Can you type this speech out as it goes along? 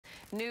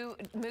New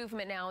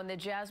movement now in the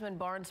Jazmine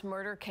Barnes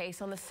murder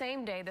case on the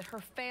same day that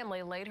her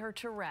family laid her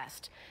to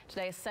rest.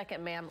 Today, a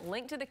second man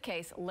linked to the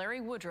case,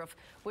 Larry Woodruff,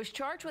 was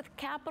charged with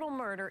capital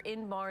murder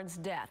in Barnes'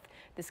 death.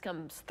 This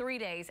comes 3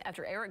 days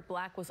after Eric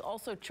Black was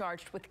also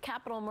charged with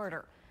capital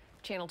murder.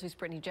 Channel 2's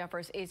Brittany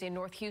Jeffers is in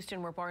North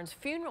Houston, where Barnes'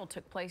 funeral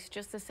took place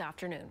just this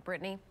afternoon.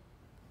 Brittany.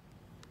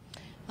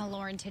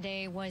 Lauren,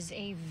 today was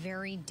a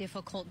very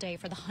difficult day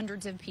for the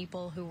hundreds of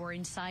people who were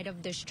inside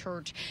of this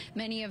church.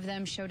 Many of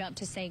them showed up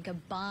to say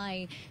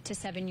goodbye to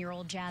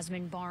 7-year-old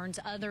Jazmine Barnes.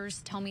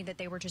 Others tell me that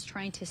they were just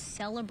trying to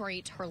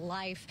celebrate her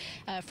life.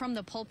 From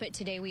the pulpit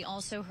today, we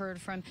also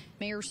heard from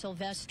Mayor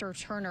Sylvester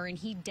Turner, and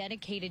he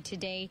dedicated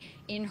today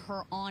in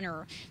her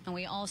honor. And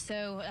we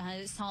also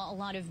saw a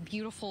lot of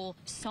beautiful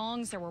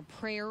songs. There were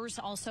prayers,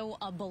 also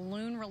a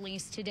balloon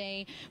release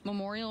today,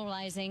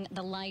 memorializing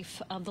the life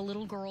of the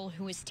little girl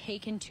who was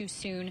taken too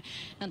soon.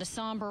 Now, the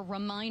somber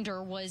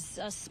reminder was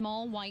a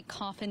small white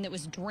coffin that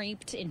was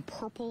draped in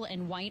purple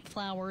and white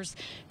flowers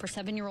for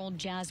 7-year-old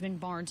Jazmine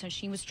Barnes, as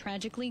she was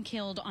tragically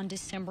killed on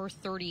December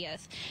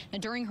 30th. Now,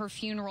 during her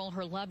funeral,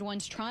 her loved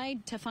ones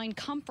tried to find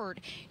comfort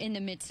in the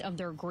midst of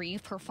their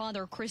grief. Her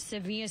father, Chris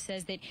Sevilla,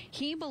 says that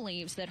he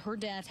believes that her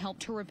death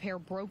helped to repair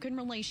broken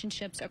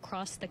relationships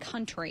across the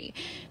country.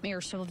 Mayor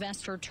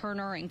Sylvester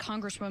Turner and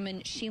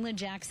Congresswoman Sheila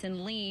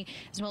Jackson Lee,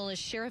 as well as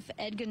Sheriff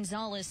Ed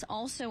Gonzalez,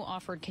 also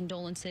offered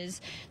condolences.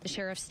 The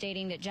sheriff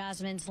stating that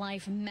Jazmine's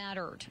life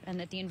mattered and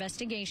that the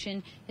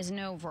investigation isn't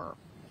over.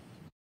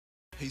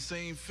 He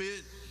seemed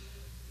fit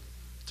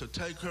to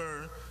take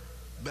her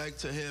back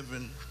to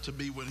heaven to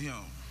be with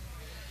him.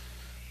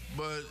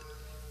 But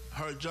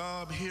her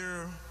job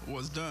here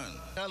was done.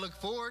 I look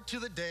forward to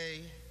the day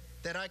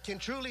that I can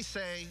truly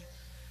say,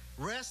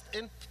 rest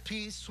in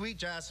peace, sweet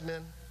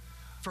Jazmine,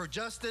 for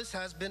justice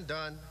has been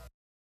done.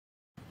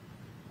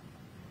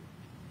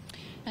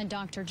 And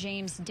Dr.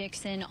 James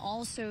Dixon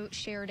also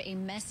shared a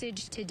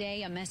message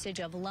today, a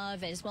message of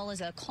love, as well as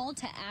a call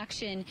to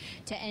action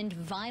to end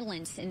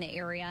violence in the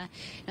area.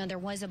 Now, there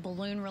was a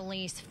balloon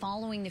release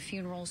following the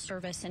funeral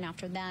service, and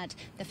after that,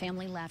 the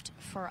family left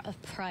for a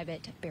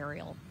private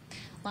burial.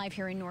 Live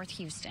here in North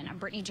Houston, I'm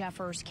Brittany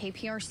Jeffers,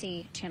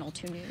 KPRC Channel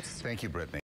 2 News. Thank you, Brittany.